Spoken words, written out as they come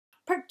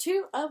part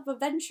 2 of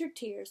Adventure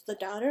Tears. The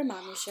daughter and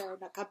mommy share,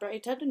 not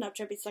copyrighted, not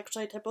trying to be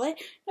sexually taboo,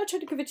 not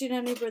trying to convince you in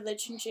any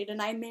religion. Jade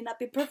and I may not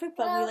be perfect,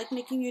 but we like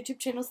making YouTube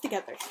channels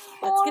together.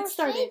 Let's get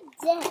started.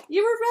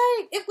 You were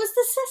right. It was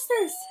the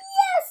sisters.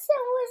 Yes,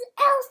 it was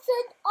Elsa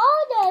and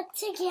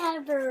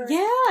Anna together.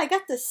 Yeah, I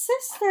got the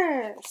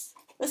sisters.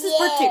 This is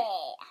part 2.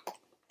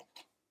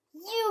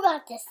 You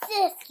got the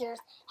sisters.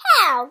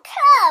 How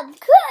come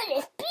could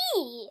it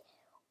be?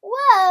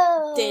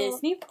 Whoa.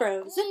 Disney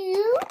Frozen.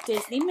 You?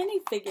 Disney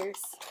minifigures.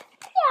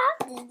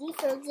 Yeah, Disney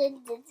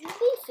Frozen, Disney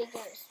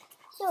minifigures.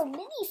 So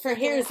minifigures. Her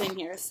hair is in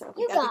here, so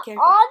we You gotta got be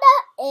careful. Anna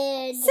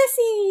and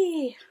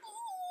Sissy!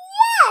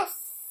 Yes!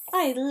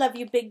 I love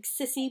you, big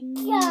sissy.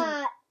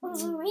 Yeah, we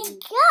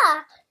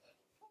got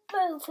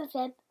both of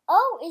them.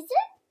 Oh, isn't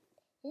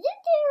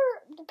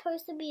there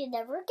supposed to be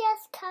another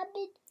guest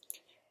coming?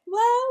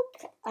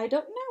 Well, I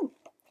don't know.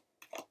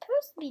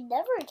 Supposed to be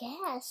another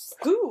guest.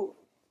 Who?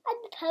 I'm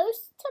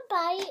supposed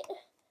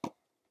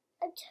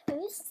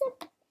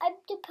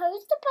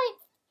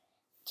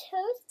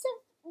to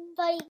invite